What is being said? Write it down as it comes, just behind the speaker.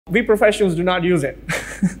We professionals do not use it.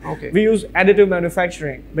 Okay. We use additive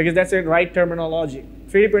manufacturing because that's the right terminology.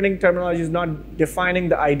 3D printing terminology is not defining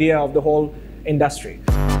the idea of the whole industry.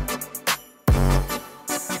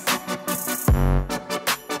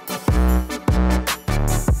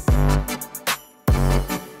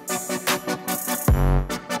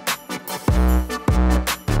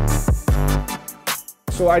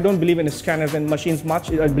 So I don't believe in scanners and machines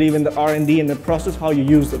much. I believe in the R&D and the process, how you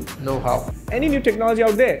use them. Know-how. Any new technology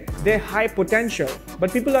out there, they're high potential,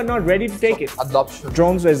 but people are not ready to take it. Adoption.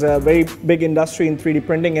 Drones is a very big industry in 3D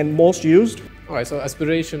printing and most used. All right, so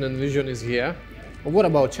aspiration and vision is here. But what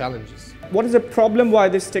about challenges? What is the problem why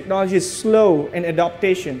this technology is slow in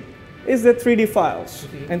adaptation is the 3D files.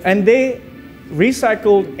 And they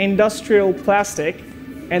recycle industrial plastic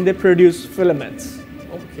and they produce filaments.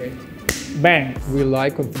 Okay. Bang. We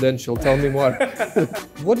like confidential. Tell me more.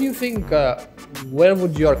 What do you think, where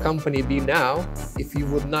would your company be now if you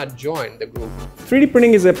would not join the group? 3D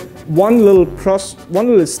printing is one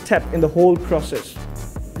little step in the whole process.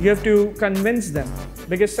 You have to convince them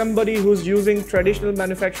because somebody who's using traditional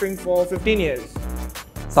manufacturing for 15 years.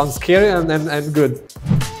 Sounds scary and good.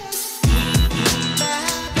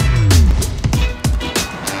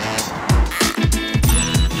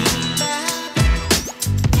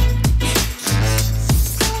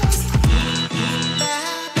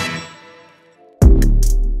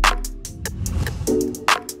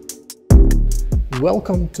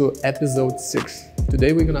 Welcome to episode 6.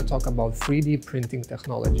 Today we're gonna talk about 3D printing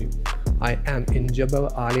technology. I am in Jebel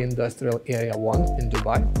Ali Industrial Area 1 in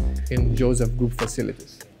Dubai, in Joseph Group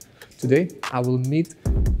facilities. Today I will meet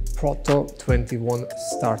Proto21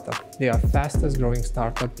 startup. They are fastest growing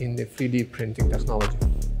startup in the 3D printing technology.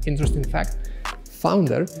 Interesting fact,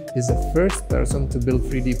 founder is the first person to build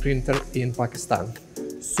 3D printer in Pakistan.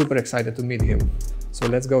 Super excited to meet him. So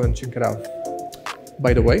let's go and check it out.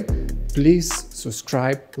 By the way, please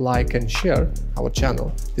subscribe, like, and share our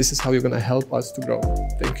channel. This is how you're gonna help us to grow.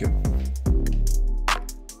 Thank you.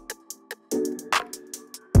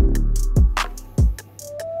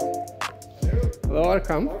 Hello,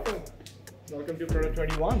 welcome. Welcome to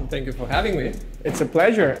Proto21. Thank you for having me. It's a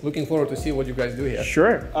pleasure. Looking forward to see what you guys do here.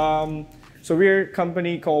 Sure. So we're a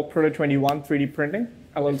company called Proto21 3D Printing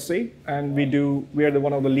LLC, and we are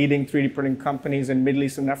one of the leading 3D printing companies in Middle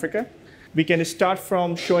East and Africa. We can start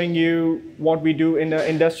from showing you what we do in the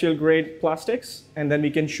industrial grade plastics, and then we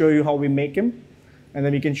can show you how we make them, and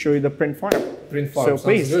then we can show you the print farm. Print farm, so sounds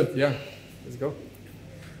please. good. Yeah, let's go.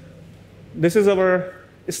 This is our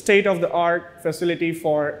state-of-the-art facility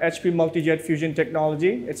for HP multi-jet fusion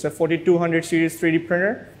technology. It's a 4200 series 3D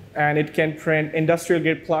printer, and it can print industrial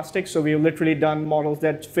grade plastic. So we've literally done models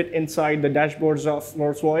that fit inside the dashboards of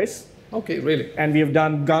Rolls-Royce. Okay, really? And we have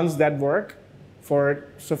done guns that work for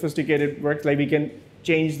sophisticated work. Like we can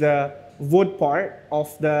change the wood part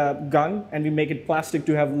of the gun and we make it plastic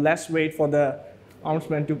to have less weight for the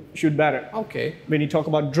armsman to shoot better. Okay. When you talk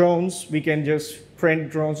about drones, we can just print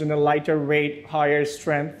drones in a lighter weight, higher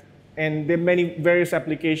strength, and there are many various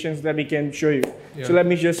applications that we can show you. Yeah. So let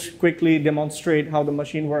me just quickly demonstrate how the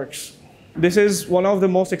machine works. This is one of the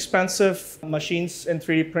most expensive machines in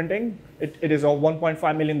 3D printing. It is of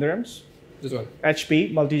 1.5 million dirhams. This one?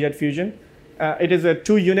 HP multi-jet fusion. It is a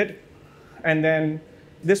 2-unit, and then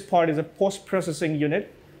this part is a post-processing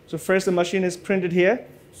unit. So first the machine is printed here.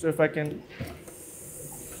 So if I can.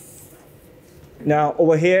 Now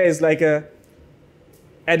over here is like a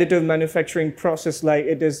additive manufacturing process. Like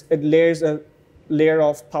it layers a layer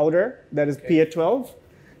of powder that is PA12,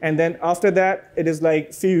 and then after that it is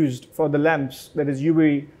like fused for the lamps that is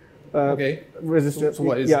UV resistant. So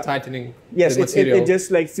what is tightening? Yes, the material? It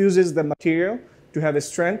just like fuses the material to have a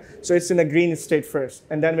strength. So it's in a green state first.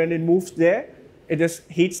 And then when it moves there, it just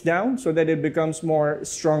heats down so that it becomes more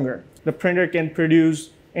stronger. The printer can produce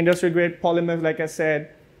industrial grade polymers, like I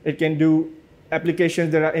said. It can do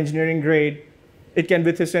applications that are engineering grade. It can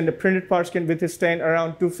withstand, the printed parts can withstand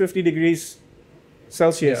around 250 degrees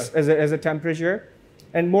Celsius as a temperature.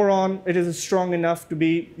 And more on, it is strong enough to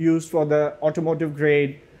be used for the automotive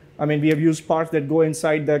grade. I mean, we have used parts that go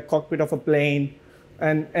inside the cockpit of a plane.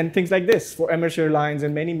 And things like this for Emirates Airlines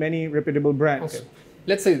and many, many reputable brands. Okay.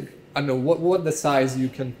 Let's say, I don't know, what the size you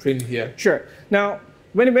can print here? Sure. Now,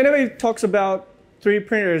 whenever it talks about 3D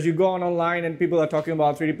printers, you go online and people are talking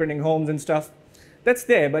about 3D printing homes and stuff. That's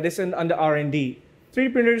there, but it's under R&D.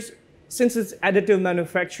 3D printers, since it's additive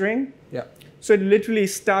manufacturing, so it literally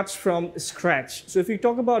starts from scratch. So if you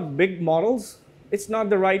talk about big models, it's not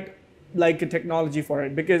the right technology for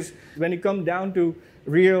it, because when it comes down to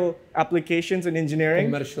real applications in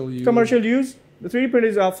engineering, commercial use, the 3D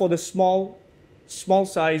printers are for the small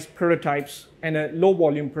size prototypes and a low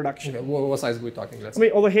volume production. Okay, what size are we talking? Let's I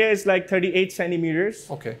mean, over here is like 38 centimeters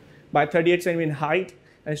okay. by 38 centimeter in height,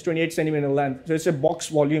 and it's 28 centimeter in length. So it's a box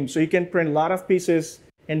volume. So you can print a lot of pieces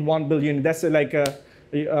in 1 billion. That's like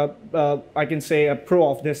I can say a pro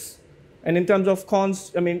of this. And in terms of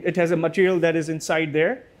cons, I mean, it has a material that is inside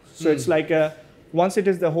there. So it's like once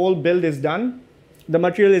the whole build is done, the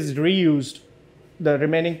material is reused, the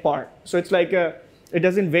remaining part. So it's like it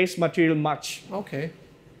doesn't waste material much. Okay.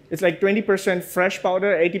 It's like 20% fresh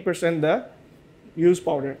powder, 80% the used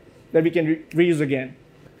powder that we can reuse again.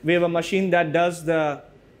 We have a machine that does the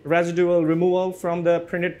residual removal from the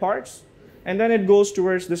printed parts. And then it goes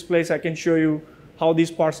towards this place. I can show you how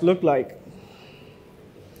these parts look like.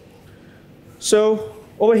 So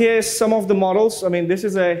over here is some of the models. I mean, this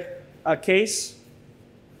is a case,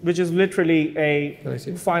 which is literally a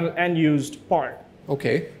final and used part.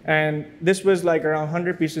 Okay. And this was like around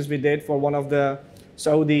 100 pieces we did for one of the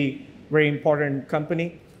Saudi very important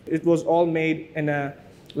company. It was all made in a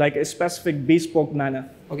specific bespoke manner.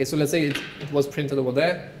 Okay, so let's say it was printed over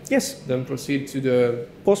there. Yes. Then proceed to the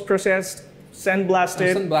post-processed,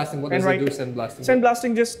 sandblasted. Sandblasting, what does it do, sandblasting?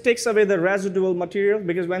 Sandblasting just takes away the residual material,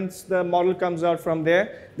 because once the model comes out from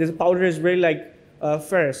there, this powder is very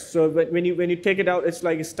ferrous. So when you take it out, it's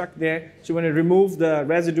like stuck there. So when you remove the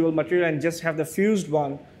residual material and just have the fused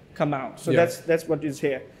one come out. So that's what is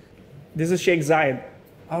here. This is Sheikh Zayed.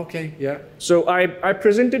 Okay, yeah. So I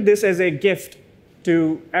presented this as a gift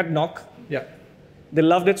to ADNOC. Yeah. They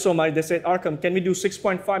loved it so much. They said, Arkham, can we do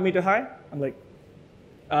 6.5 meter high? I'm like,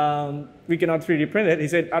 we cannot 3D print it. He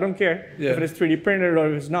said, I don't care if it is 3D printed or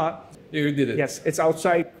if it's not. You did it. Yes, it's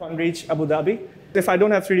outside Conreach, Abu Dhabi. If I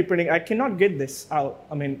don't have 3D printing, I cannot get this out.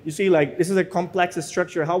 I mean, you see, like, this is a complex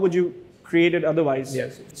structure. How would you create it otherwise?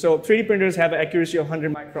 Yes. So 3D printers have an accuracy of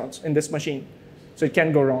 100 microns in this machine. So it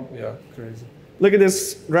can go wrong. Yeah, crazy. Look at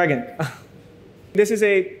this dragon. This is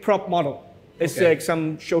a prop model. It's like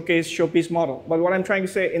some showpiece model. But what I'm trying to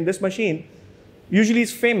say, in this machine, usually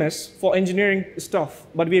it's famous for engineering stuff,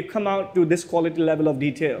 but we've come out to this quality level of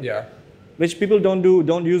detail, which people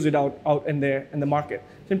don't use it out in the market.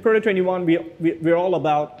 So in Proto21, we're all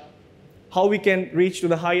about how we can reach to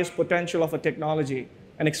the highest potential of a technology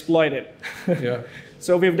and exploit it. Yeah.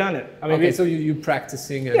 So we've done it. I mean, so you're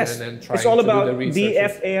practicing and, and trying it's all to about do the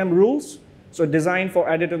research. DFAM rules, so design for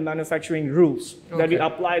additive manufacturing rules, that we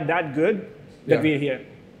apply that good that we're here.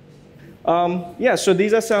 So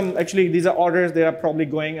these are some, actually, these are orders that are probably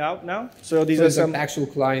going out now. So these are some actual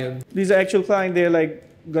client. These are actual client. They're like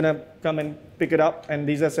gonna come and pick it up, and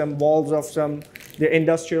these are some walls of their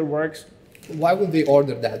industrial works. Why would they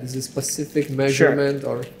order that? Is it specific measurement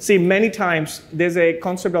or? See, many times there's a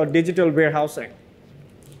concept of digital warehousing.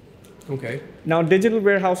 Okay. Now, digital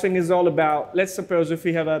warehousing is all about, let's suppose if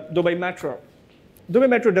we have a Dubai Metro. Dubai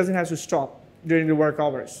Metro doesn't have to stop during the work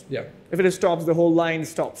hours. Yeah. If it stops, the whole line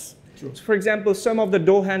stops. True. So for example, some of the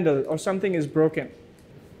door handle or something is broken.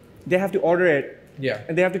 They have to order it. Yeah.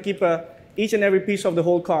 And they have to keep each and every piece of the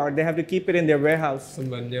whole car, they have to keep it in their warehouse.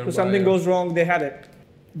 So something goes wrong, they have it.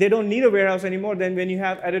 They don't need a warehouse anymore than when you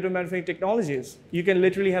have additive manufacturing technologies. You can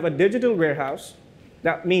literally have a digital warehouse.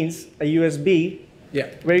 That means a USB,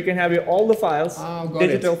 where you can have all the files,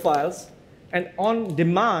 digital files, and on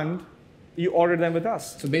demand, you order them with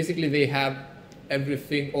us. So basically they have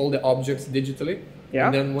everything, all the objects digitally. Yeah.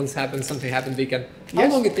 And then once something happens, they can, how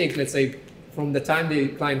long it takes, let's say, from the time the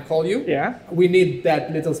client call you? Yeah. We need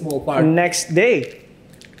that little small part. Next day.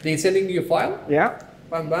 They sending you a file? Yeah.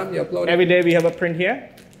 Bam, bam, you upload it. Every day we have a print here.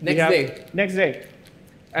 Next day.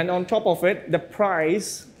 And on top of it, the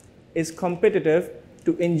price is competitive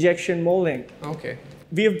to injection molding. Okay.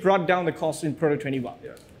 We have brought down the cost in Proto21.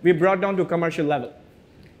 Yeah. We brought down to commercial level.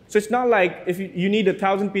 So it's not like if you need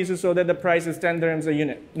 1,000 pieces so that the price is 10 dirhams a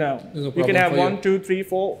unit. No. You can have 1, 2, 3,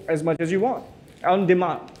 4, as much as you want, on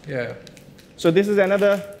demand. Yeah. So this is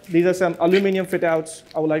these are some aluminum fit outs.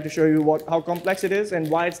 I would like to show you how complex it is and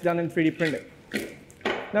why it's done in 3D printing.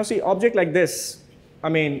 Now see, object like this, I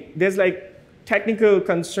mean, there's like technical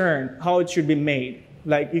concern how it should be made.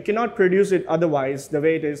 Like you cannot produce it otherwise the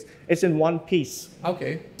way it is. It's in one piece.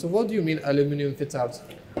 Okay. So what do you mean aluminum fit outs?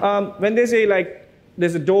 When they say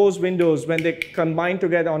there's doors, windows, when they combine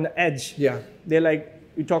together on the edge. Yeah. They're like,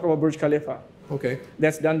 we talk about Burj Khalifa. Okay.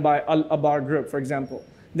 That's done by Al-Abar Group, for example.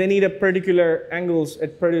 They need a particular angles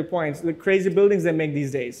at particular points. The crazy buildings they make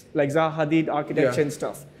these days, like Zaha Hadid architecture and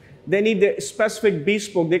stuff. They need the specific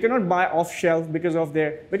bespoke. They cannot buy off shelf because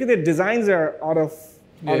their designs are out of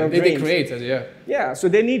range. They created, Yeah, so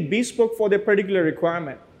they need bespoke for their particular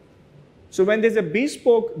requirement. So when there's a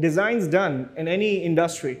bespoke designs done in any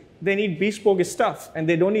industry, they need bespoke stuff and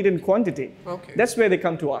they don't need it in quantity. Okay. That's where they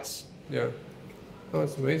come to us. Yeah. Oh,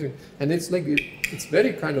 it's amazing. And it's like, it's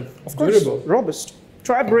very kind of course, durable. robust.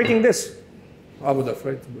 Try breaking this. I would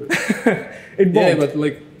afraid to break. It won't. Yeah, but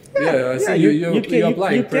like, I see you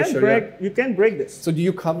applying pressure. You can't break this. So do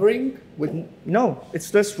you covering with? No,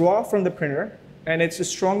 it's just raw from the printer, and it's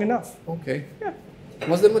strong enough. Okay. Yeah.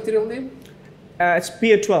 What's the material name? It's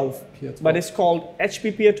PA12, PA12. but it's called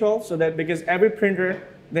HP PA12, so that because every printer,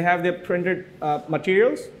 they have their printed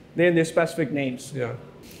materials, they have their specific names. Yeah.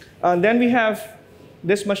 And then we have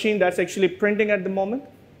this machine that's actually printing at the moment,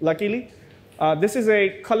 luckily. This is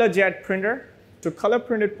a color jet printer. So color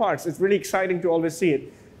printed parts, it's really exciting to always see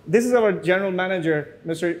it. This is our general manager,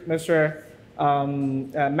 Mr.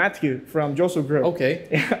 Matthew from Joseph Group. Okay,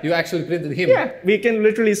 you actually printed him. Yeah, we can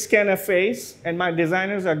literally scan a face, and my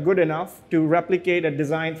designers are good enough to replicate a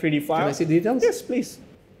design 3D file. Can I see details? Yes, please.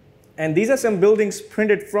 And these are some buildings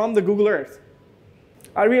printed from the Google Earth.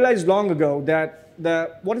 I realized long ago that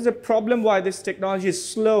what is the problem why this technology is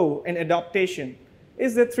slow in adaptation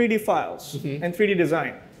is the 3D files and 3D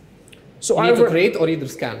design. So you need to create or either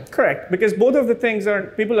scan. Correct, because both of the things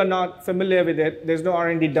people are not familiar with it. There's no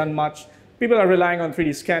R&D done much. People are relying on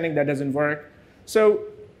 3D scanning, that doesn't work. So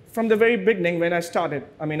from the very beginning when I started,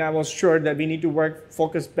 I was sure that we need to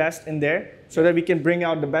focus best in there so that we can bring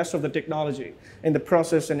out the best of the technology in the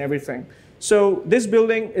process and everything. So this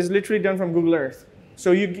building is literally done from Google Earth.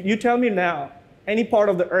 So you tell me now, any part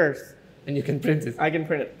of the Earth. And you can print it. I can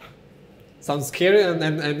print it. Sounds scary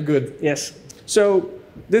and good. Yes. So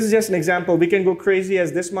this is just an example. We can go crazy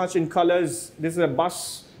as this much in colors. This is a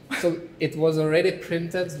bus. So it was already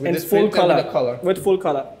printed with this full color. With the color. With full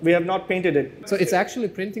color. We have not painted it. So it's actually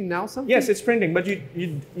printing now something? Yes, it's printing, but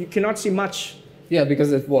you cannot see much. Yeah,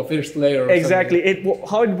 because it's first layer. Or exactly.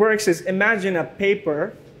 How it works is imagine a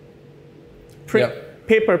paper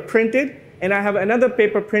printed, and I have another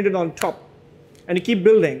paper printed on top, and you keep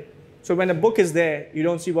building. So when a book is there, you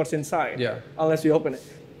don't see what's inside unless you open it.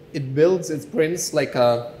 It prints like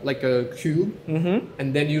a cube,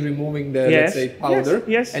 and then you're removing the let's say powder,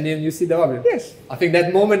 and then you see the object. Yes. I think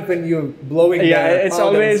that moment when you're blowing the it's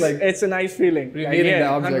powder, always like it's a nice feeling. Revealing the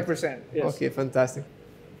object. 100%. Yes. Okay, fantastic.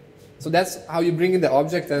 So that's how you bring in the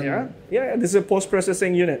object and this is a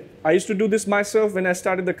post-processing unit. I used to do this myself when I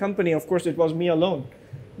started the company. Of course, it was me alone.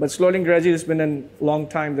 But slowly and gradually, it's been a long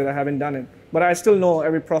time that I haven't done it. But I still know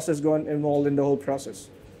every process involved in the whole process.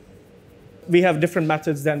 We have different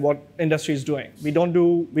methods than what industry is doing. We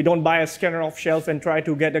don't buy a scanner off shelf and try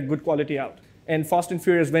to get a good quality out. And Fast and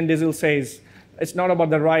Furious, Vin Diesel says, it's not about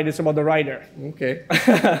the ride, it's about the rider. Okay.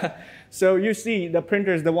 So you see, the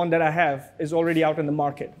printer is the one that I have is already out in the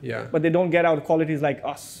market. Yeah. But they don't get out qualities like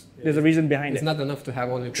us. There's a reason behind it. It's not enough to have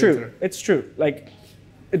only printer. True, it's true. Like,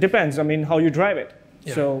 it depends. How you drive it.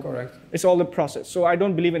 Yeah, so correct. It's all the process. So I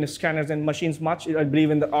don't believe in the scanners and machines much. I believe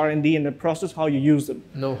in the R&D and the process, how you use them.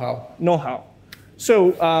 Know-how.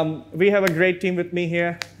 So we have a great team with me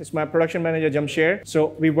here. It's my production manager, Jamsher. So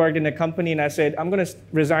we worked in a company, and I said, I'm going to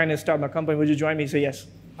resign and start my company. Would you join me? He said, yes.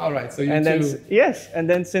 All right. So Yes. And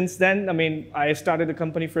then since then, I started the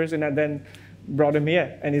company first, and I then brought him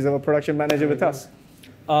here, and he's our production manager with us.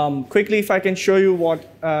 Quickly, if I can show you what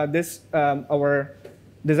our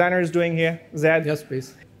designer is doing here, Zed. Yes,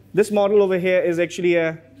 please. This model over here is actually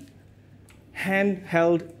a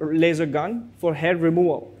handheld laser gun for hair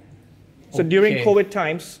removal. So during COVID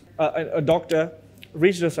times, a doctor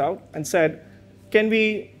reached us out and said, can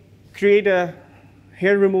we create a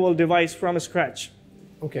hair removal device from scratch?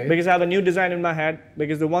 Okay. Because I have a new design in my head,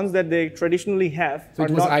 because the ones that they traditionally have so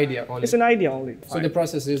it was idea only. It's an idea only. So the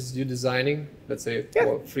process is you designing, let's say, a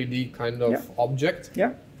 3D kind of object,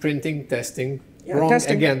 printing, testing,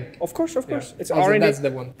 testing again. Of course. It's R&D. That's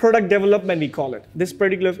the one. Product development, we call it. This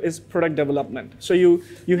particular is product development. So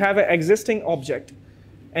you have an existing object,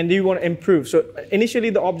 and you want to improve. So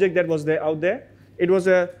initially, the object that was out there, it was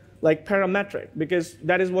parametric, because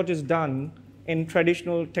that is what is done in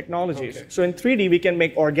traditional technologies. Okay. So in 3D, we can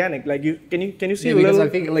make organic. Like can you see a because little? I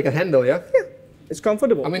think like a handle, yeah. It's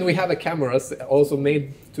comfortable. We have a cameras also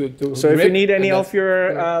made to So if you need any of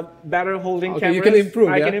your better holding cameras, you can improve.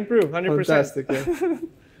 I can improve 100%. Fantastic. Yeah. Here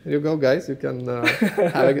you go, guys. You can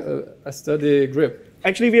have a steady grip.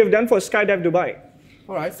 Actually, we have done for Skydive Dubai.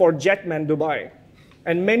 All right. For Jetman Dubai.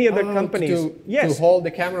 And many other companies. To hold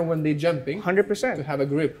the camera when they're jumping. 100%. To have a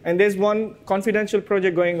grip. And there's one confidential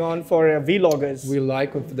project going on for vloggers. We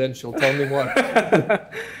like confidential. Tell me more.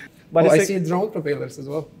 But I see drone propellers as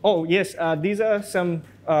well. Oh, yes. These are some,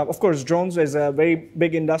 of course, drones is a very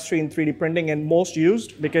big industry in 3D printing and most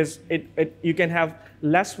used because you can have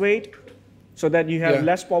less weight so that you have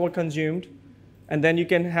less power consumed. And then you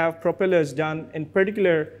can have propellers done in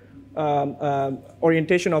particular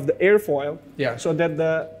orientation of the airfoil, Yeah. so that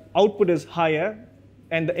the output is higher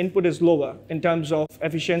and the input is lower in terms of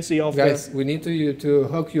efficiency of Guys, we need to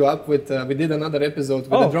hook you up with, we did another episode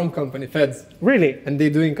with a drum company, Feds. Really? And they're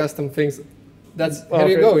doing custom things. Here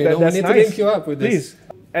Okay, you go, you know, we that's need nice. to link you up with this. Please.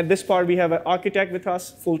 At this part, we have an architect with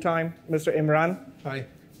us, full-time, Mr. Imran. Hi.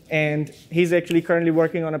 And he's actually currently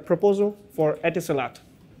working on a proposal for Etisalat.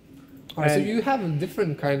 Oh, so you have a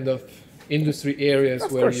different kind of industry areas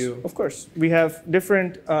where you... Of course. We have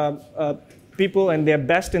different people and they're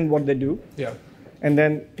best in what they do. Yeah. And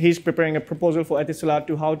then he's preparing a proposal for Etisalat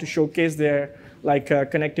to how to showcase their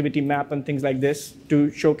connectivity map and things like this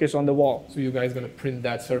to showcase on the wall. So you guys going to print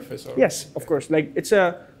that surface? Or... Yes, of course. Like it's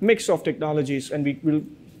a mix of technologies and we will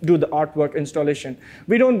do the artwork installation.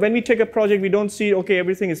 When we take a project, we don't see, okay,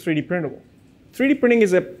 everything is 3D printable. 3D printing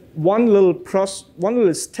is one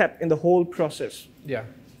little step in the whole process. Yeah.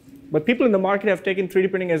 But people in the market have taken 3D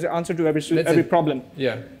printing as the answer to every problem.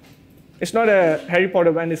 Yeah. It's not a Harry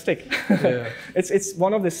Potter and a stick. Yeah. It's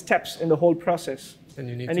one of the steps in the whole process. And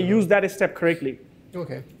you need you use that step correctly.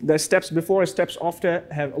 Okay. The steps before, steps after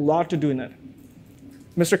have a lot to do in it.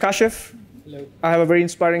 Mr. Kashif, hello. I have a very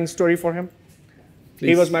inspiring story for him.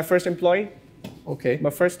 Please. He was my first employee. Okay. My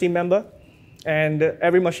first team member. And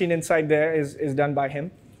every machine inside there is done by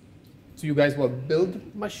him. So you guys will build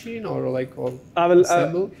machine or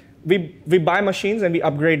assemble? We buy machines and we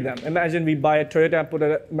upgrade them. Imagine we buy a Toyota and put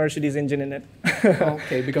a Mercedes engine in it.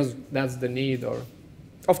 Okay, because that's the need, or?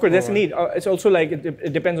 Of course, that's the need. It's also like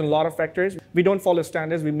it depends on a lot of factors. We don't follow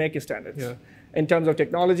standards, we make standards. Yeah. In terms of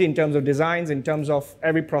technology, in terms of designs, in terms of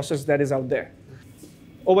every process that is out there.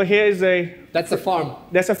 Over here is That's a farm.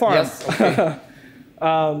 That's a farm. Yes, okay.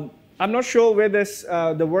 I'm not sure where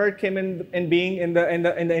the word came in being in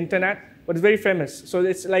the internet, but it's very famous. So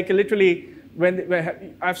it's like literally,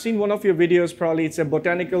 when I've seen one of your videos, probably it's a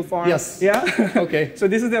botanical farm. Yes. Yeah. Okay. So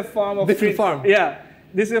this is a farm of different farm. Yeah.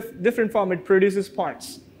 This is a different farm. It produces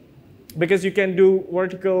parts because you can do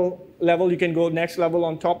vertical level. You can go next level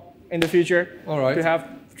on top in the future. All right. To have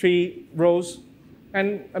 3 rows,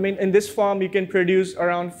 and I mean in this farm you can produce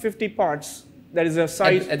around 50 parts. That is a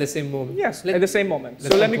size at the same moment. Yes, at the same moment.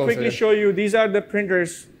 So let me quickly here. show you. These are the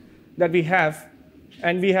printers that we have,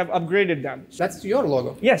 and we have upgraded them. That's your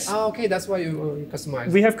logo? Yes. Ah, okay, that's why you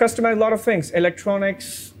customized. We have customized a lot of things,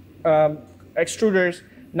 electronics, extruders.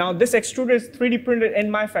 Now this extruder is 3D printed in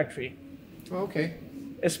my factory. Okay.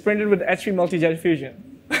 It's printed with H3 multi-jet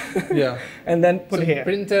fusion. Yeah. And then put here.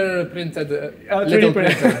 Printer printed, 3D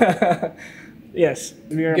printer. Yes.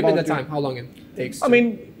 Give me the time, how long it takes. I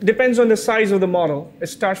mean, depends on the size of the model. It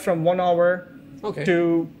starts from 1 hour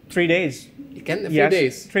to 3 days. It can, a few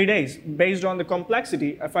days? 3 days, based on the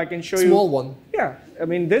complexity. If I can show you. Small one. Yeah, I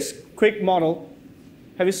mean, this quick model,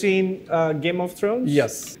 have you seen Game of Thrones?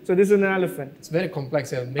 Yes. So this is an elephant. It's very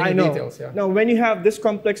complex, yeah, many details. Yeah. Now, when you have this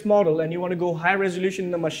complex model and you want to go high resolution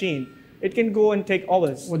in the machine, it can go and take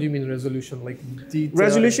hours. What do you mean resolution? Like detail?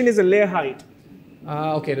 Resolution is a layer height.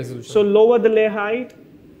 Okay, resolution. So lower the layer height,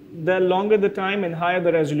 the longer the time and higher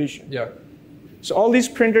the resolution. Yeah. So all these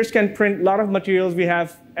printers can print a lot of materials. We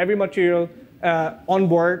have every material on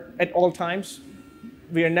board at all times.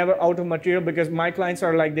 We are never out of material because my clients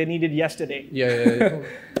are like, they need it yesterday. Yeah.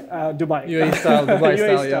 Dubai. UAE style, Dubai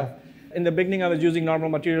style, yeah. In the beginning, I was using normal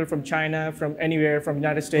material from China, from anywhere, from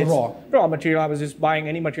United States. Raw material. I was just buying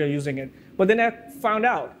any material, using it. But then I found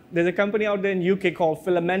out there's a company out there in UK called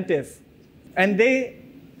Filamentive. And they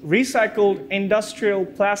recycled industrial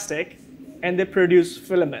plastic and they produce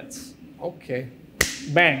filaments. Okay.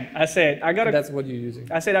 Bang. I said, That's what you're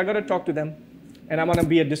using. I said, I got to talk to them. And I'm going to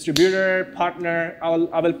be a distributor, partner.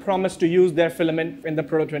 I will promise to use their filament in the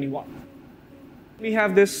Proto21. We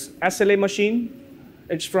have this SLA machine.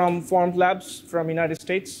 It's from Formed Labs from United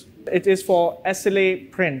States. It is for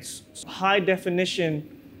SLA prints. High definition,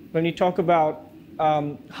 when you talk about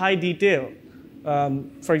high detail.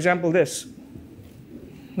 For example, this.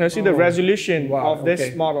 Now see the resolution of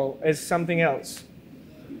this model is something else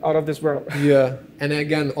out of this world. Yeah, and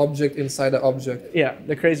again, object inside the object. Yeah,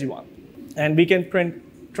 the crazy one. And we can print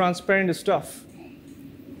transparent stuff.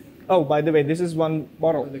 Oh, by the way, this is one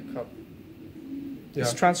bottle. The cup. Yeah.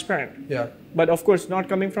 It's transparent. Yeah. But of course, not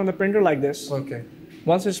coming from the printer like this. Okay.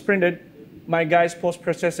 Once it's printed, my guys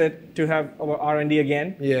post-process it to have our R&D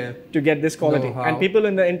again. Yeah. To get this quality. Know-how. And people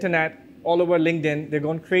in the internet, all over LinkedIn, they're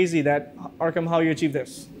going crazy that, Arkham, how you achieve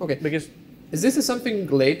this? Okay. Because is this something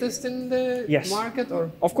latest in the market, or?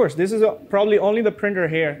 Of course, this is probably only the printer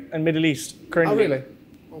here in Middle East currently. Oh, really?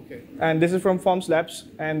 Okay. And this is from Formed Labs,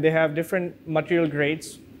 and they have different material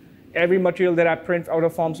grades. Every material that I print out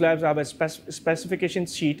of Forms Labs, I have a specification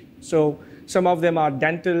sheet. So some of them are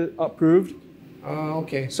dental approved.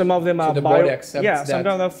 Okay. Some of them are the body accepts that. some of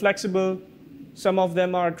them are flexible. Some of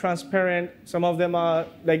them are transparent. Some of them are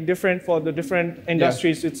like different for the different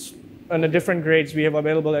industries. It's on the different grades we have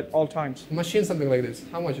available at all times. Machine something like this,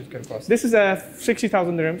 how much it can cost? This is a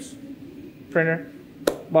 60,000 dirhams printer,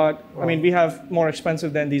 but I mean we have more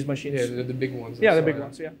expensive than these machines. Yeah, the big ones. Yeah, the big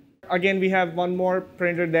ones. Yeah. Again, we have one more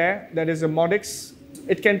printer there. That is a Modix.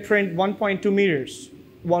 It can print 1.2 meters,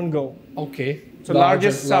 one go. Okay. So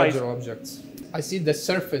largest size. Larger objects. I see the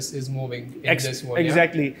surface is moving in this one.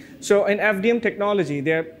 Exactly. Yeah? So in FDM technology,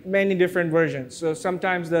 there are many different versions. So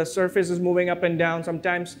sometimes the surface is moving up and down.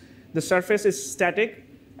 Sometimes the surface is static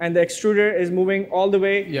and the extruder is moving all the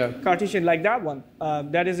way Cartesian, like that one.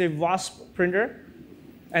 That is a WASP printer.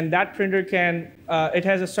 And that printer can, it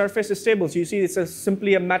has a surface stable. So you see it's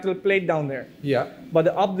simply a metal plate down there. Yeah. But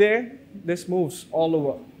up there, this moves all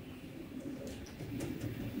over.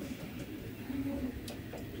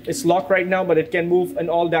 It's locked right now, but it can move in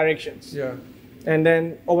all directions. Yeah. And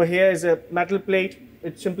then over here is a metal plate.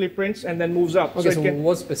 It simply prints and then moves up. Okay, so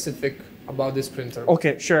what's specific about this printer?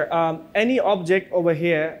 Okay, sure. Any object over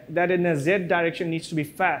here that in a Z direction needs to be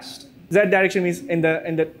fast. Z direction means in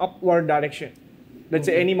the upward direction. Let's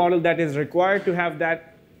say any model that is required to have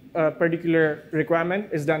that particular requirement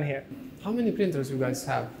is done here. How many printers you guys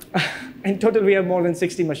have? In total, we have more than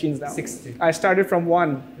 60 machines now. 60. I started from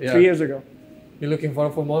one 3 years ago. You're looking for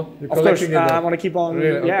more? You're of course, I want to keep on.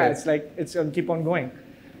 Really? Yeah, Okay. it's like it's going to keep on going.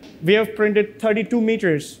 We have printed 32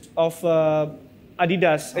 meters of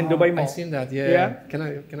Adidas in Dubai Mall. I've seen that. Yeah. Can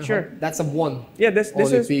I? Sure. Hold? That's a one. Yeah, this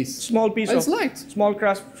Only is piece. small piece It's of light. small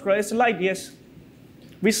craft. It's light, yes.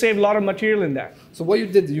 We save a lot of material in that. So what you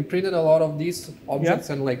did? You printed a lot of these objects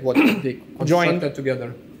and like what they constructed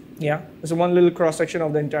together. Yeah, it's one little cross section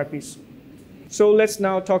of the entire piece. So let's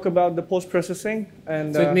now talk about the post-processing.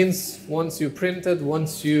 And so it means once you printed,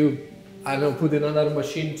 once you, I don't know, put in another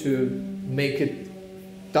machine to make it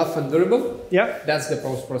tough and durable. Yeah, that's the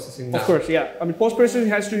post-processing now. Of course, yeah. I mean, post-processing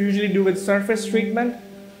has to usually do with surface treatment.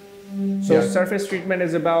 So surface treatment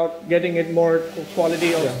is about getting it more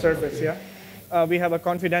quality of surface. Yeah. We have a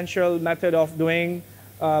confidential method of doing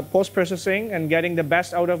post-processing and getting the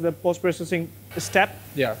best out of the post-processing step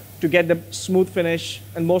to get the smooth finish.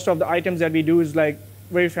 And most of the items that we do is like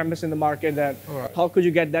very famous in the market that how could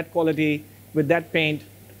you get that quality with that paint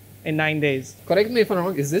in 9 days? Correct me if I'm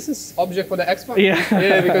wrong, is this object for the Expo? Yeah.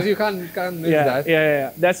 Yeah, because you can't miss that.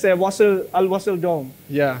 Yeah. That's a Al-Wasl dome.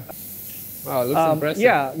 Yeah. Wow, it looks impressive.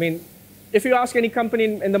 Yeah, I mean, if you ask any company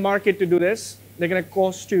in the market to do this, they're going to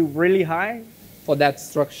cost you really high. For that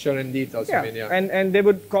structure and details, yeah. You mean, And they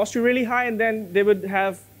would cost you really high, and then they would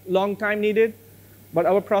have long time needed. But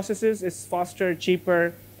our processes is faster,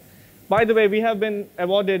 cheaper. By the way, we have been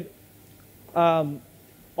awarded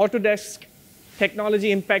Autodesk Technology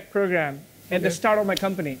Impact Program at the start of my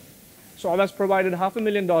company. So I was provided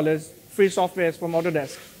 $500,000 free software from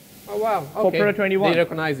Autodesk. Oh wow! For Proto21. They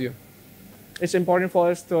recognize you. It's important for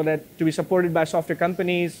us to be supported by software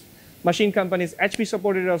companies, machine companies. HP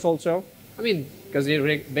supported us also. I mean, because they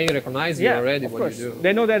recognize you already of what course. you do.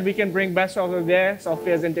 They know that we can bring best out of their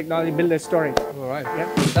softwares and technology, build a story. All right. Yeah.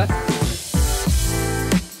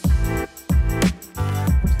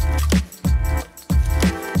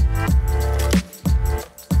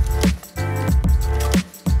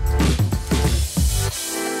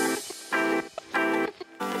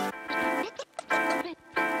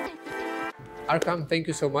 Arkham, thank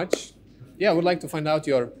you so much. Yeah, I would like to find out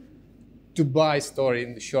your Dubai story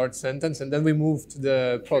in the short sentence, and then we move to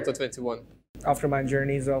the Proto21. After my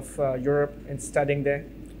journeys of Europe and studying there,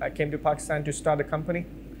 I came to Pakistan to start a company.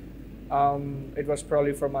 It was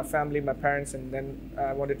probably for my family, my parents, and then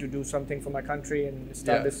I wanted to do something for my country and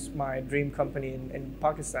start my dream company in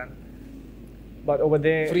Pakistan. But over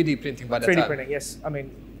there, 3D printing by the 3D time. printing, yes. I mean,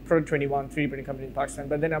 Proto21, 3D printing company in Pakistan.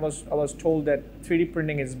 But then I was told that 3D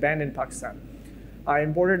printing is banned in Pakistan. I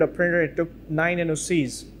imported a printer. It took 9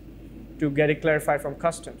 NOCs to get it clarified from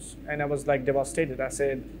customs, and I was like devastated. I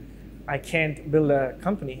said, I can't build a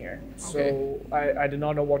company here. So I did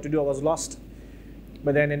not know what to do. I was lost.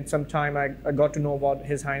 But then in some time, I got to know about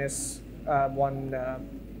His Highness one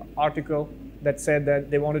article that said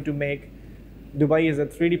that they wanted to make Dubai as a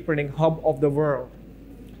 3D printing hub of the world.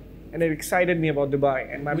 And it excited me about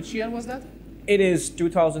Dubai. And which year was that? It is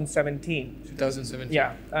 2017. 2017.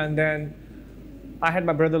 Yeah, and then I had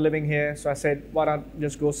my brother living here, so I said, why not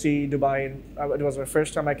just go see Dubai? And it was my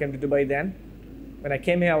first time I came to Dubai then. When I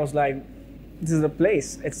came here, I was like, this is a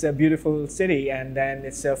place. It's a beautiful city, and then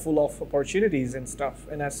it's full of opportunities and stuff.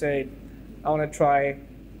 And I said, I want to try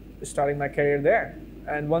starting my career there.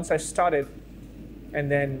 And once I started, and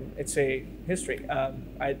then it's a history.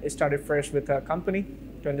 I started first with a company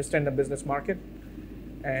to understand the business market.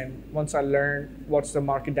 And once I learned what's the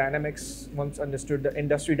market dynamics, once understood the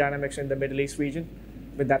industry dynamics in the Middle East region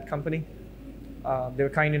with that company, they were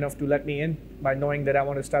kind enough to let me in by knowing that I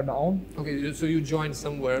want to start my own. Okay, so you joined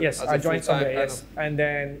somewhere? Yes, as I a joined full-time somewhere, yes. And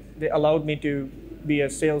then they allowed me to be a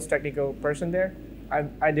sales technical person there.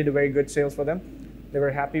 I did a very good sales for them. They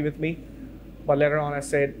were happy with me. But later on, I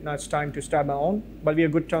said, now it's time to start my own. But we are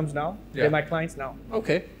good terms now. Yeah. They're my clients now.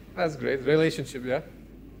 Okay, that's great. Relationship, yeah?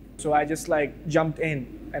 So I just like jumped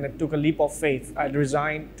in and it took a leap of faith. I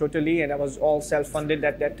resigned totally and I was all self-funded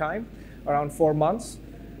at that time, around 4 months.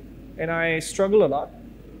 And I struggled a lot.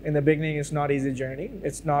 In the beginning, it's not an easy journey.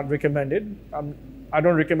 It's not recommended. I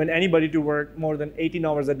don't recommend anybody to work more than 18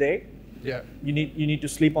 hours a day. Yeah. You need to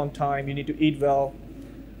sleep on time. You need to eat well.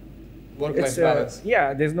 Work-life balance.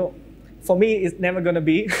 Yeah, there's no, for me, it's never gonna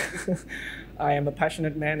be. I am a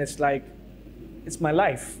passionate man. It's like, it's my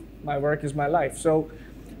life. My work is my life. So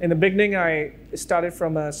in the beginning, I started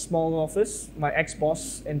from a small office. My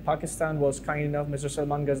ex-boss in Pakistan was kind enough, Mr.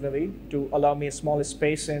 Salman Ghaznavi, to allow me a small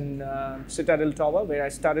space in Citadel Tower where I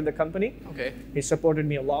started the company. Okay. He supported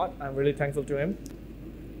me a lot. I'm really thankful to him.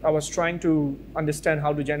 I was trying to understand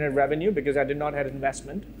how to generate revenue because I did not have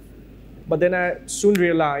investment. But then I soon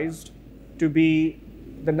realized to be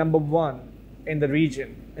the #1 in the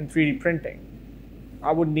region in 3D printing,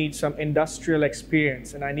 I would need some industrial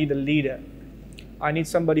experience and I need a leader. I need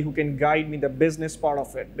somebody who can guide me the business part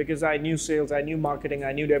of it because I knew sales, I knew marketing,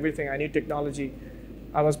 I knew everything, I knew technology.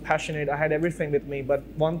 I was passionate, I had everything with me, but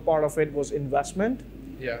one part of it was investment.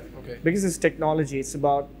 Yeah, okay. Because it's technology, it's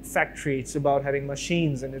about factory, it's about having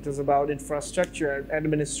machines, and it is about infrastructure,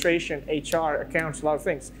 administration, HR, accounts, a lot of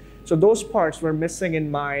things. So those parts were missing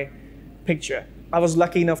in my picture. I was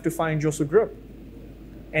lucky enough to find Joseph Group,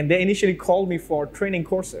 and they initially called me for training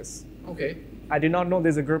courses. Okay. I did not know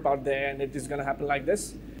there's a group out there and it is going to happen like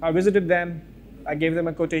this. I visited them, I gave them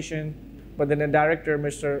a quotation, but then the director,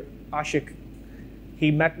 Mr. Ashik,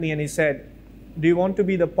 he met me and he said, do you want to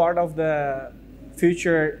be the part of the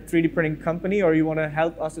future 3D printing company or you want to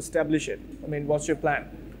help us establish it? I mean, what's your plan?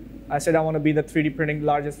 I said, I want to be the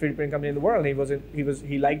largest 3D printing company in the world.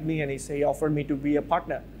 He liked me and he offered me to be a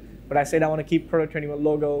partner. But I said, I want to keep Proto21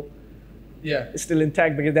 logo still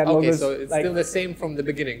intact because that logo is so it's still the same from the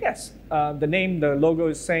beginning. Yes, the name, the logo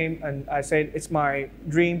is same, and I said it's my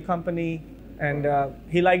dream company, and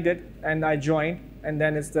he liked it, and I joined, and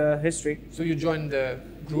then it's the history. So you joined the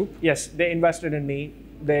group? Yes, they invested in me.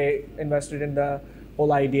 They invested in the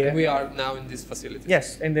whole idea. And we are now in this facility.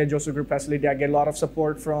 Yes, in the Joseph Group facility, I get a lot of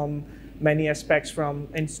support from many aspects, from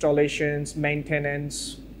installations,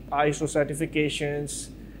 maintenance, ISO certifications,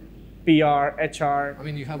 PR, HR. I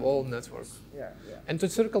mean, you have all networks. Yeah. And to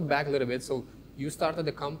circle back a little bit, so you started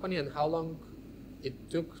the company and how long it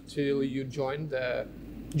took till you joined the...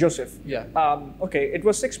 Joseph. Yeah. Okay, it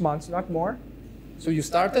was 6 months, not more. So you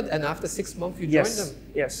started and after 6 months you joined them?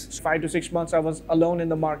 Yes, 5 to 6 months I was alone in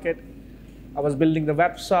the market. I was building the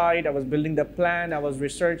website, I was building the plan, I was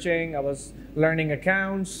researching, I was learning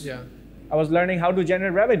accounts. Yeah. I was learning how to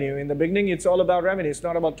generate revenue. In the beginning, it's all about revenue. It's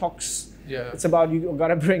not about talks. Yeah. It's about you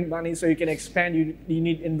gotta bring money so you can expand. You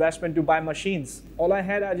need investment to buy machines. All I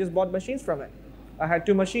had, I just bought machines from it. I had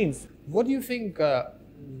 2 machines. What do you think,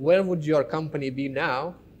 where would your company be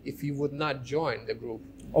now if you would not join the group?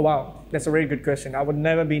 Oh wow, that's a very good question. I would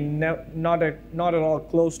never be not at all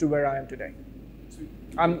close to where I am today.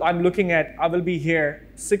 I'm looking at, I will be here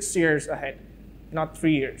 6 years ahead, not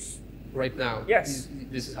 3 years. Right now? Yes.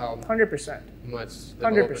 This is how 100%. much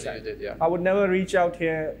 100%. you did, yeah. I would never reach out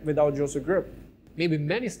here without Joseph Group. Maybe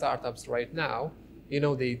many startups right now, you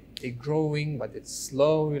know, they're growing, but it's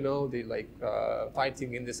slow, you know, they like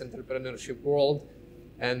fighting in this entrepreneurship world.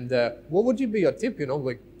 And what would be your tip, you know,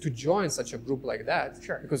 like to join such a group like that?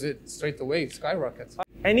 Sure. Because it straight away skyrockets.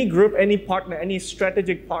 Any group, any partner, any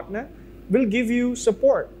strategic partner will give you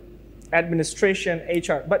support, administration,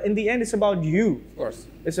 HR. But in the end, it's about you. Of course.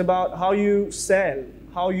 It's about how you sell,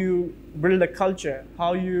 how you build a culture,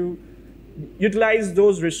 how you utilize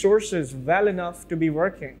those resources well enough to be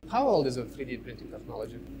working. How old is a 3D printing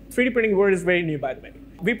technology? 3D printing word is very new, by the way.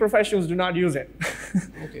 We professionals do not use it.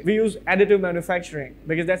 Okay. We use additive manufacturing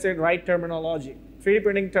because that's the right terminology. 3D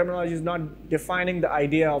printing terminology is not defining the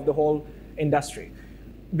idea of the whole industry.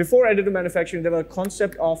 Before additive manufacturing, there was a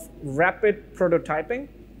concept of rapid prototyping.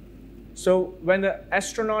 So when the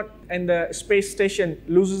astronaut in the space station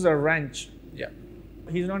loses a wrench,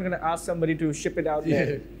 he's not going to ask somebody to ship it out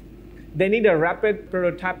there. They need a rapid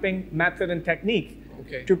prototyping method and technique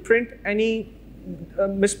to print any a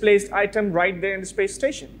misplaced item right there in the space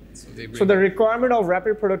station. So the requirement of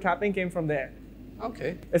rapid prototyping came from there.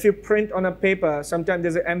 Okay. If you print on a paper, sometimes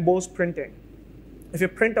there's an embossed printing. If you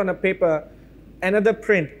print on a paper, another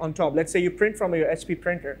print on top, let's say you print from your HP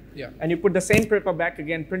printer, and you put the same paper back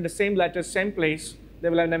again, print the same letters, same place, they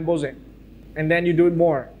will have an embossing. And then you do it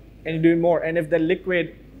more, and you do it more. And if the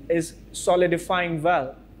liquid is solidifying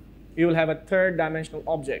well, you will have a third dimensional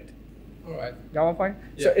object. All right. Got my point?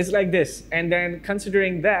 Yeah. So it's like this. And then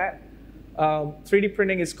considering that, 3D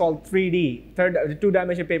printing is called 3D,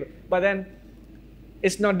 two-dimensional paper. But then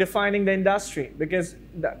it's not defining the industry, because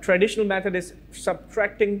the traditional method is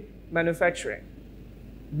subtracting manufacturing.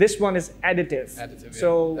 This one is additive. Additive,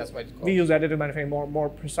 so that's why it's called. We use additive manufacturing, more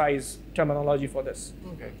precise terminology for this.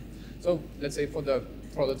 Okay. So let's say for the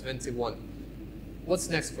Proto21, what's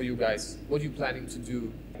next for you guys? What are you planning to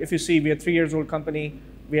do? If you see, we are a 3-year-old company.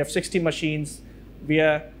 We have 60 machines. We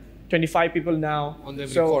are 25 people now. On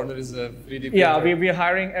every corner is a 3D printer. Yeah, we are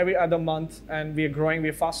hiring every other month, and we are growing.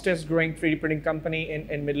 We're fastest growing 3D printing company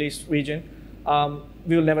in Middle East region.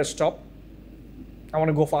 We will never stop. I want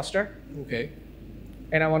to go faster. Okay.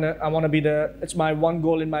 And I want to be it's my one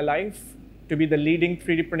goal in my life, to be the leading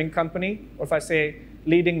 3D printing company, or if I say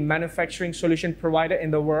leading manufacturing solution provider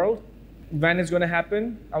in the world. When it's going to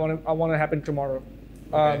happen, I want to happen tomorrow.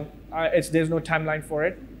 Okay. There's no timeline for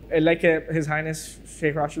it. Like His Highness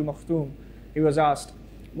Sheikh Rashid Maktoum, he was asked,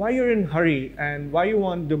 why you're in a hurry and why you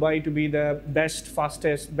want Dubai to be the best,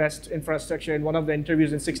 fastest, best infrastructure in one of the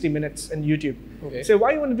interviews in 60 minutes on YouTube. Okay. He said,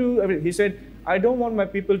 why you want to do everything? He said, I don't want my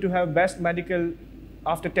people to have best medical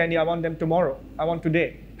after 10 years. I want them tomorrow. I want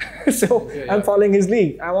today. So I'm following his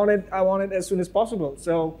lead. I want it as soon as possible.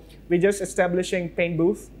 So we're just establishing paint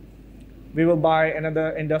booth. We will buy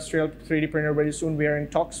another industrial 3D printer very soon. We are in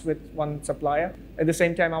talks with one supplier. At the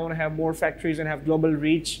same time, I want to have more factories and have global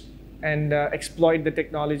reach and exploit the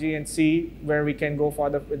technology and see where we can go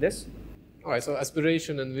further with this. All right, so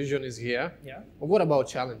aspiration and vision is here. Yeah. But what about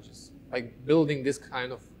challenges? Like building this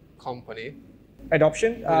kind of company?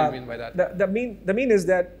 Adoption. What do you mean by that? The mean is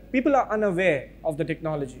that people are unaware of the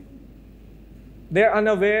technology. They're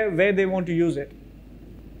unaware where they want to use it.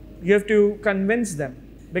 You have to convince them,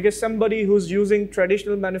 because somebody who's using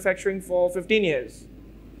traditional manufacturing for 15 years,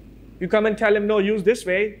 you come and tell him, no, use this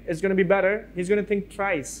way, it's going to be better. He's going to think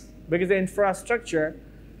twice, because the infrastructure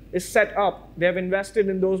is set up. They have invested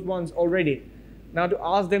in those ones already. Now to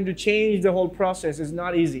ask them to change the whole process is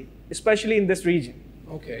not easy, especially in this region.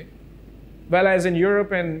 Okay. Whereas in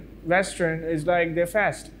Europe and Western, it's like they're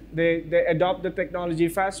fast. They adopt the technology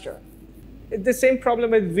faster. It's the same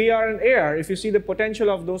problem with VR and AR. If you see the potential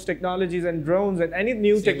of those technologies and drones and any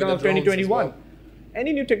new technology, 2021,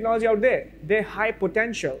 any new technology out there, they're high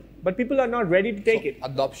potential, but people are not ready to take it.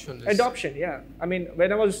 Adoption. Adoption, yeah. I mean,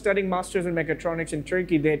 when I was studying masters in mechatronics in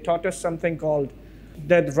Turkey, they taught us something called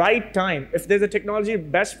the right time. If there's a technology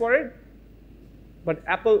best for it, but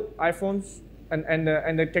Apple iPhones and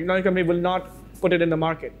the technology company will not put it in the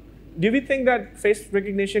market. Do we think that face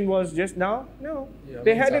recognition was just now? No,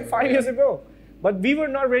 they had it 5 years ago, but we were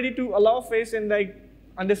not ready to allow face and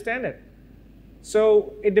understand it.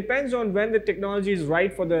 So it depends on when the technology is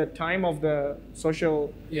right for the time of the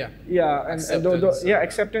social,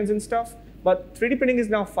 acceptance and stuff. But 3D printing is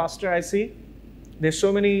now faster, I see. There's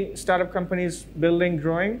so many startup companies building,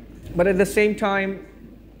 growing, but at the same time,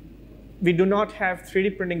 we do not have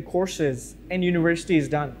 3D printing courses in universities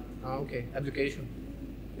done. Okay, education.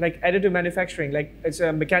 Like additive manufacturing, like it's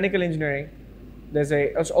a mechanical engineering.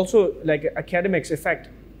 It's also like academics effect,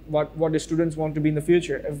 what the students want to be in the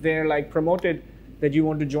future. If they're promoted that you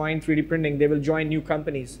want to join 3D printing, they will join new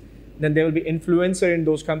companies. Then they will be influencer in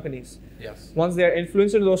those companies. Yes. Once they're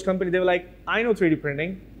influencer in those companies, they were like, I know 3D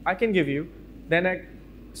printing, I can give you. Then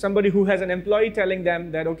somebody who has an employee telling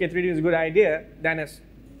them that, okay, 3D is a good idea,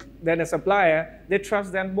 then a supplier, they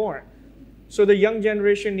trust them more. So the young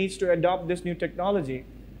generation needs to adopt this new technology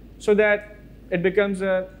so that it becomes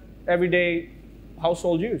a everyday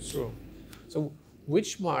household use. True. So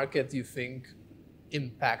which market do you think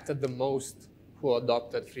impacted the most who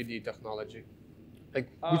adopted 3D technology? Like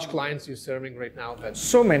which clients are you serving right now?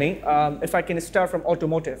 So many. If I can start from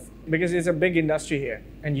automotive, because it's a big industry here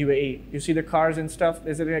in UAE. You see the cars and stuff,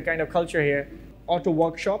 there's a kind of culture here. Auto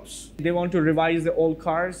workshops, they want to revise the old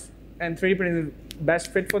cars, and 3D printing is the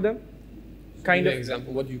best fit for them. Give me an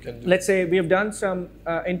example, what you can do. Let's say we have done some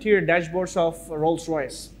interior dashboards of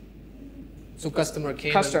Rolls-Royce. So customer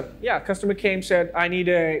came? Customer came, said, I need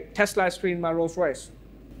a Tesla screen in my Rolls-Royce.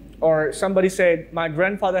 Or somebody said, my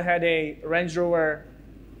grandfather had a Range Rover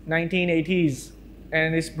 1980s,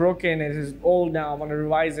 and it's broken, it is old now, I want to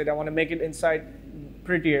revise it, I want to make it inside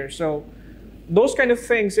prettier. So Those kind of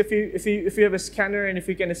things, if you have a scanner and if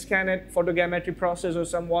you can scan it, photogrammetry process or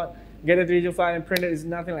somewhat, get a digital file and print it, is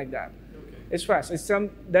nothing like that. Okay. It's fast.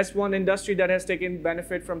 That's one industry that has taken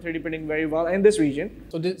benefit from 3D printing very well in this region.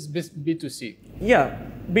 So this is B2C. Yeah,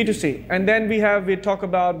 B2C. And then we talk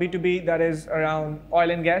about B2B, that is around oil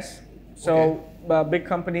and gas. So big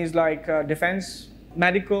companies like defense,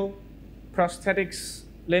 medical, prosthetics,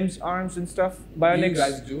 limbs, arms and stuff, bionics. You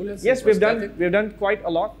guys do? Yes, we've done quite a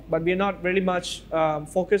lot, but we're not really much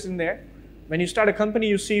focused in there. When you start a company,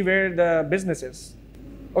 you see where the business is.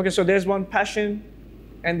 Okay, so there's one passion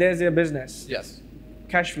and there's a business. Yes.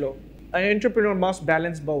 Cash flow. An entrepreneur must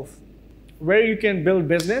balance both. Where you can build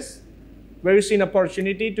business, where you see an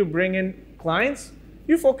opportunity to bring in clients,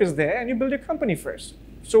 you focus there and you build your company first.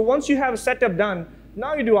 So once you have a setup done,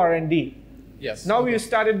 now you do R&D. Yes. Now we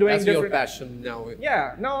started doing That's different. your passion now.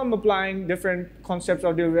 Yeah. Now I'm applying different concepts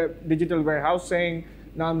of digital warehousing.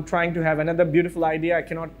 Now I'm trying to have another beautiful idea I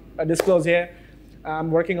cannot disclose here.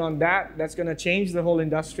 I'm working on that. That's going to change the whole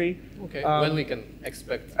industry. Okay. When we can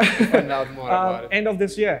expect to find out more about it? End of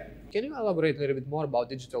this year. Can you elaborate a little bit more about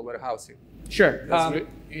digital warehousing? Sure. That's an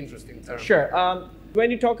interesting term. Sure.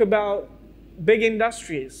 When you talk about big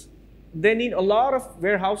industries, they need a lot of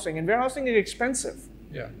warehousing, and warehousing is expensive.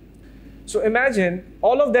 Yeah. So imagine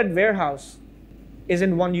all of that warehouse is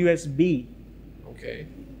in one USB, Okay.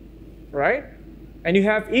 right? And you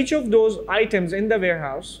have each of those items in the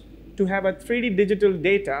warehouse to have a 3D digital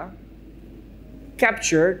data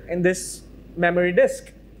captured in this memory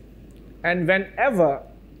disk. And whenever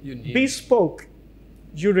You need. bespoke,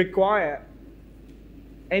 you require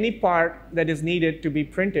any part that is needed to be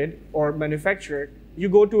printed or manufactured, you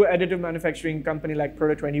go to an additive manufacturing company like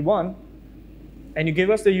Proto21, and you give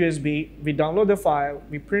us the USB, we download the file,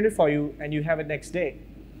 we print it for you, and you have it next day.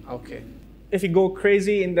 Okay. If you go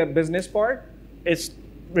crazy in the business part, it's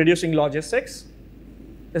reducing logistics,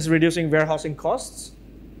 it's reducing warehousing costs,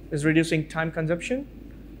 it's reducing time consumption,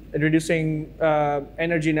 it's reducing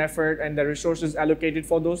energy and effort and the resources allocated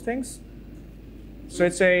for those things. So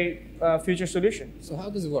it's a future solution. So how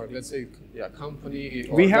does it work? Let's say a company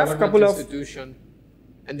or We have a couple of institution,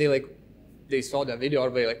 and they saw that video, or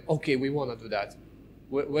they like, okay, we want to do that.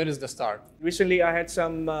 Where is the start? Recently, I had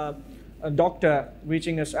some a doctor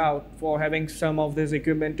reaching us out for having some of this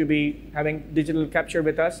equipment to be having digital capture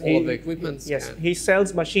with us. All of the equipment. Yes, he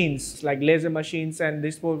sells machines like laser machines and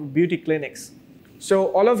this for beauty clinics.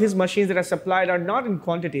 So all of his machines that are supplied are not in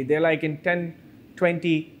quantity. They're like in 10,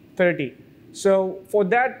 20, 30. So for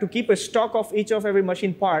that, to keep a stock of each of every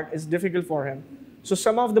machine part is difficult for him. So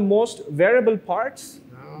some of the most variable parts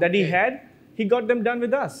that he had, he got them done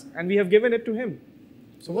with us, and we have given it to him.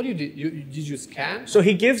 So what do you do? Did you scan? So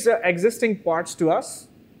he gives the existing parts to us.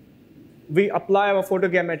 We apply our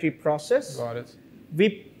photogrammetry process. Got it.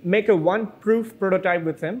 We make a one-proof prototype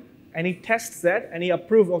with him, and he tests that, and he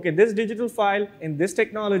approves, okay, this digital file in this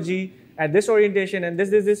technology, at this orientation, and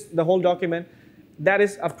this, the whole document, that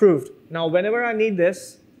is approved. Now, whenever I need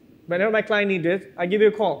this, whenever my client needs it, I give you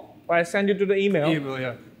a call, or I send you to the email.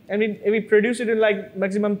 Yeah. And we produce it in like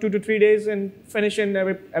maximum 2 to 3 days and finish in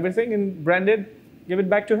everything and brand it, give it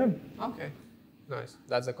back to him. Okay. Nice.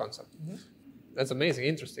 That's the concept. That's amazing.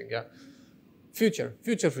 Interesting. Yeah. Future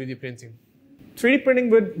 3D printing. 3D printing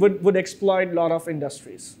would exploit a lot of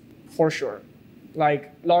industries, for sure.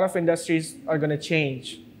 Like, a lot of industries are going to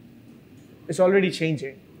change. It's already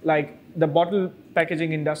changing. Like, the bottle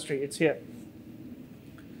packaging industry, it's here.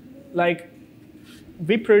 Like,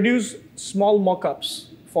 we produce small mock-ups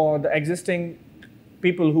for the existing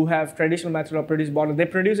people who have traditional method of produce bottles. They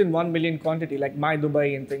produce in 1 million quantity, like My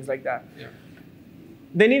Dubai and things like that. Yeah.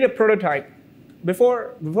 They need a prototype.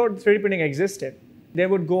 Before 3D printing existed, they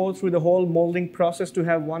would go through the whole molding process to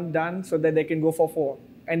have one done so that they can go for 4.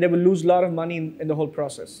 And they will lose a lot of money in the whole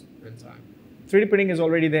process. And time. 3D printing is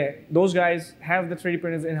already there. Those guys have the 3D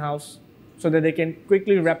printers in-house so that they can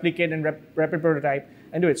quickly replicate and rapid prototype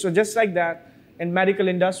and do it. So just like that, in medical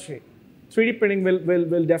industry, 3D printing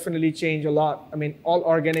will definitely change a lot. I mean, all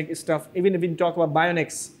organic stuff, even if you talk about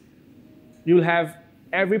bionics, you'll have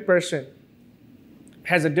every person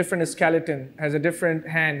has a different skeleton, has a different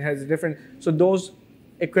hand, has a different, so those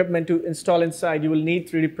equipment to install inside, you will need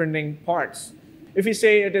 3D printing parts. If you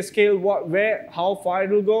say at a scale, how far it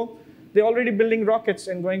will go, they're already building rockets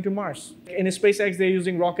and going to Mars. In SpaceX, they're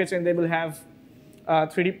using rockets and they will have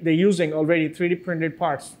they're using already 3D printed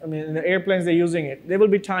parts. I mean, in the airplanes, they're using it. There will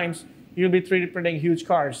be times you'll be 3D printing huge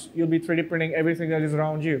cars. You'll be 3D printing everything that is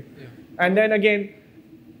around you. Yeah. And then again,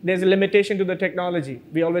 there's a limitation to the technology.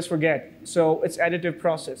 We always forget. So it's additive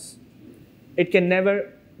process. It can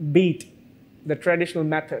never beat the traditional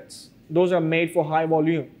methods. Those are made for high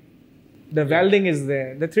volume. The welding is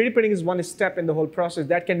there. The 3D printing is one step in the whole process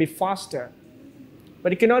that can be faster,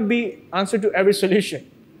 but it cannot be answer to every solution.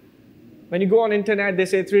 When you go on internet, they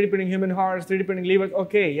say 3D printing human hearts, 3D printing livers.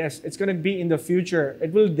 Okay, yes, it's going to be in the future.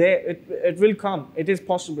 It will come. It is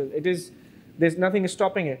possible. There's nothing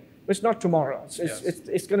stopping it. But it's not tomorrow.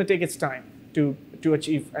 It's going to take its time to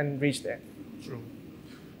achieve and reach there. True.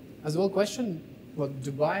 As well, question, what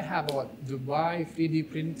Dubai have a Dubai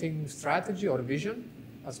 3D printing strategy or vision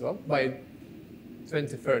as well by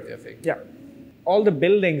 2030, I think. Yeah. All the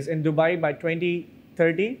buildings in Dubai by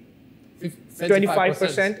 2030,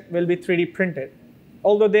 25% will be 3D printed.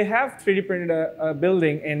 Although they have 3D printed a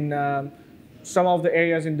building in some of the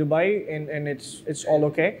areas in Dubai, and it's all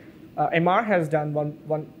okay. MR has done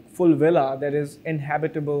one full villa that is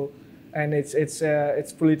inhabitable, and it's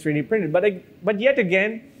fully 3D printed. But yet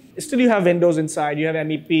again, still you have windows inside, you have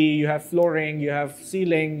MEP, you have flooring, you have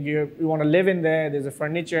ceiling, you want to live in there, there's a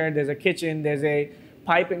furniture, there's a kitchen, there's a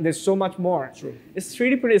piping, there's so much more. True. It's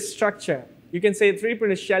 3D printed structure. You can say 3D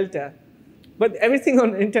printed shelter. But everything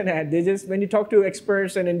on the internet, when you talk to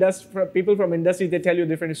experts and people from industry, they tell you a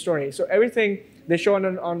different story. So everything they show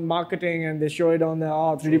on marketing, and they show it on the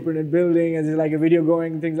 3D printed building, and there's like a video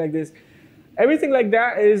going, things like this. Everything like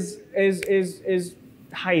that is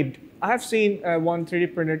hyped. I have seen one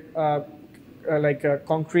 3D printed like a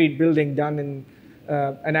concrete building done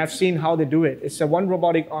and I've seen how they do it. It's a one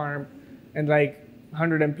robotic arm and like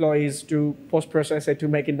 100 employees to post-process it to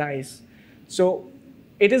make it nice. So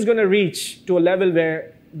it is going to reach to a level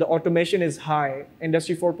where the automation is high,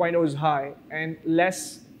 Industry 4.0 is high, and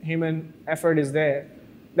less human effort is there.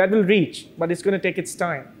 That will reach, but it's going to take its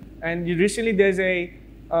time. And recently there's a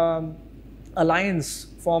alliance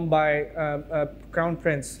formed by Crown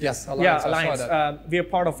Prince. Yes, alliance. Yeah, alliance. We are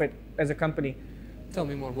part of it as a company. Tell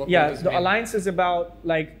me more. What the mean? Alliance is about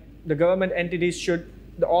like the government entities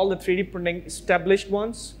all the 3D printing established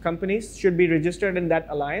ones, companies should be registered in that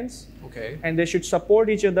alliance. Okay. And they should support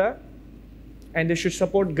each other, and they should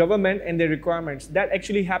support government and their requirements. That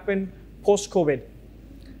actually happened post-COVID.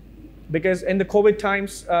 Because in the COVID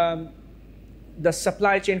times, the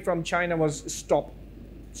supply chain from China was stopped.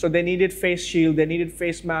 So they needed face shield, they needed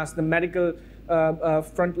face masks, the medical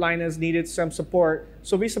frontliners needed some support.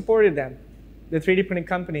 So we supported them, the 3D printing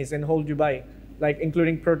companies in whole Dubai, like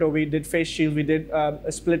including Proto. We did face shield, we did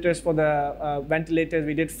splitters for the ventilators,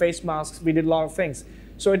 we did face masks, we did a lot of things.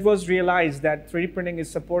 So it was realized that 3D printing is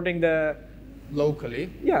supporting the locally,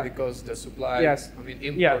 yeah, because the supply, yes, I mean,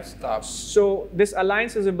 import stops. So this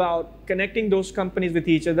alliance is about connecting those companies with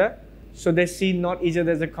each other. So they see not each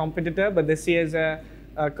other as a competitor, but they see as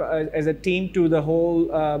a team to the whole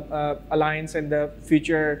alliance and the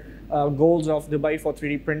future goals of Dubai for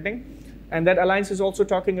 3D printing. And that alliance is also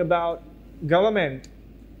talking about government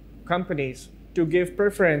companies to give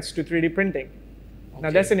preference to 3D printing. Okay.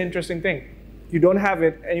 Now that's an interesting thing. You don't have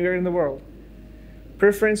it anywhere in the world.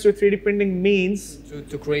 Preference to 3D printing means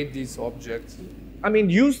to create these objects. I mean,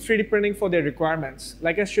 use 3D printing for their requirements.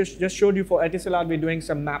 Like I just showed you for Etisalat, we're doing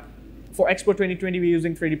some map. For Expo 2020, we're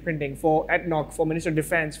using 3D printing. For ADNOC, for Minister of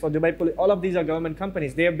Defense, for Dubai Police, all of these are government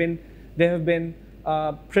companies. They have been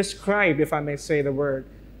prescribed, if I may say the word,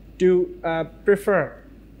 to prefer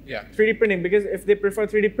 3D printing, because if they prefer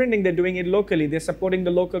 3D printing, they're doing it locally. They're supporting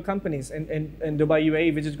the local companies in Dubai,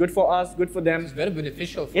 UAE, which is good for us, good for them. It's very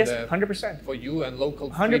beneficial for 100%. For you and local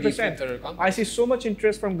 100%. 3D printer companies. I see so much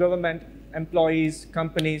interest from government, employees,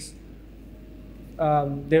 companies.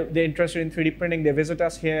 They're interested in 3D printing. They visit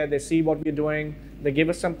us here. They see what we're doing. They give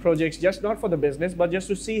us some projects, just not for the business, but just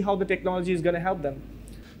to see how the technology is going to help them.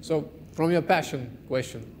 So from your passion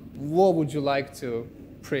question, what would you like to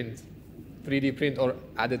print? 3D print or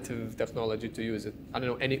additive technology to use it? I don't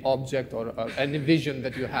know, any object or any vision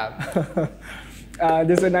that you have.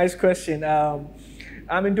 This is a nice question.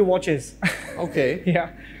 I'm into watches. Okay. Yeah,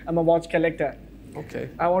 I'm a watch collector. Okay.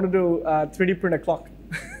 I want to do 3D print a clock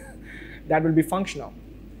that will be functional,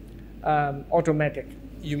 automatic.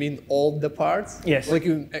 You mean all the parts? Yes. Like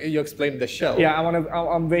you explained the shell. Yeah,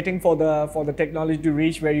 I'm waiting for the technology to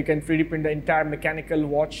reach where you can 3D print the entire mechanical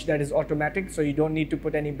watch that is automatic, so you don't need to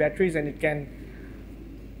put any batteries and it can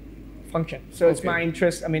function. So it's my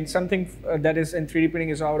interest. I mean, something that is in 3D printing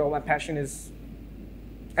is all my passion is.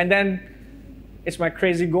 And then it's my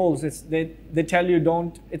crazy goals. They tell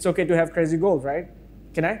you it's okay to have crazy goals, right?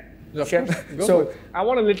 Can I? Share? So I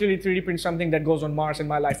want to literally 3D print something that goes on Mars in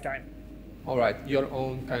my lifetime. All right, your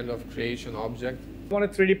own kind of creation object. I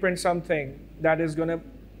want to 3D print something that is going to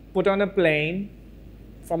put on a plane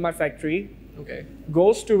from my factory,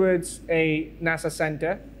 goes towards a NASA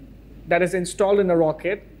center that is installed in a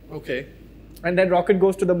rocket, and that rocket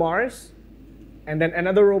goes to the Mars, And then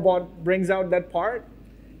another robot brings out that part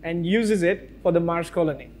and uses it for the Mars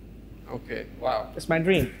colony. Okay, wow. It's my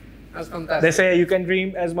dream. That's fantastic. They say you can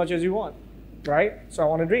dream as much as you want, right? So I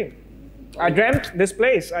want to dream. I dreamt this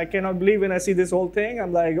place. I cannot believe when I see this whole thing.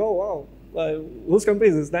 I'm like, oh wow, whose company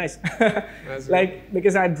is this? Nice. Like,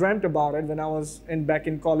 because I dreamt about it when I was back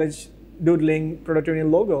in college, doodling Proto21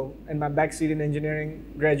 logo and my backseat in engineering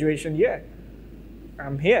graduation year.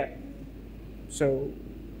 I'm here. So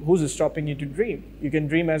who's stopping you to dream? You can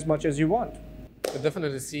dream as much as you want. We'll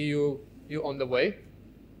definitely see you on the way.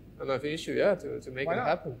 And I think you, to make it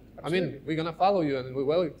happen. Absolutely. I mean, we're gonna follow you, and we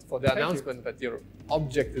will for the announcement that your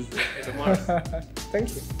object is in the Mars. Thank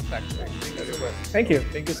you. Thank you so much. Thank you.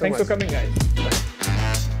 Thank you so Thanks much. for coming, guys.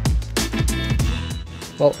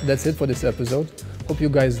 Well, that's it for this episode. Hope you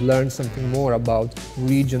guys learned something more about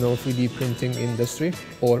regional 3D printing industry,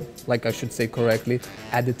 or like I should say correctly,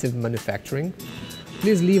 additive manufacturing.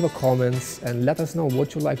 Please leave a comments and let us know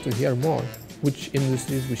what you'd like to hear more, which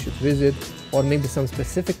industries we should visit, or maybe some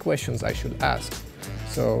specific questions I should ask.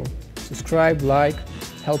 So subscribe, like,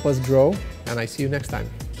 help us grow, and I see you next time.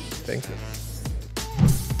 Thank you.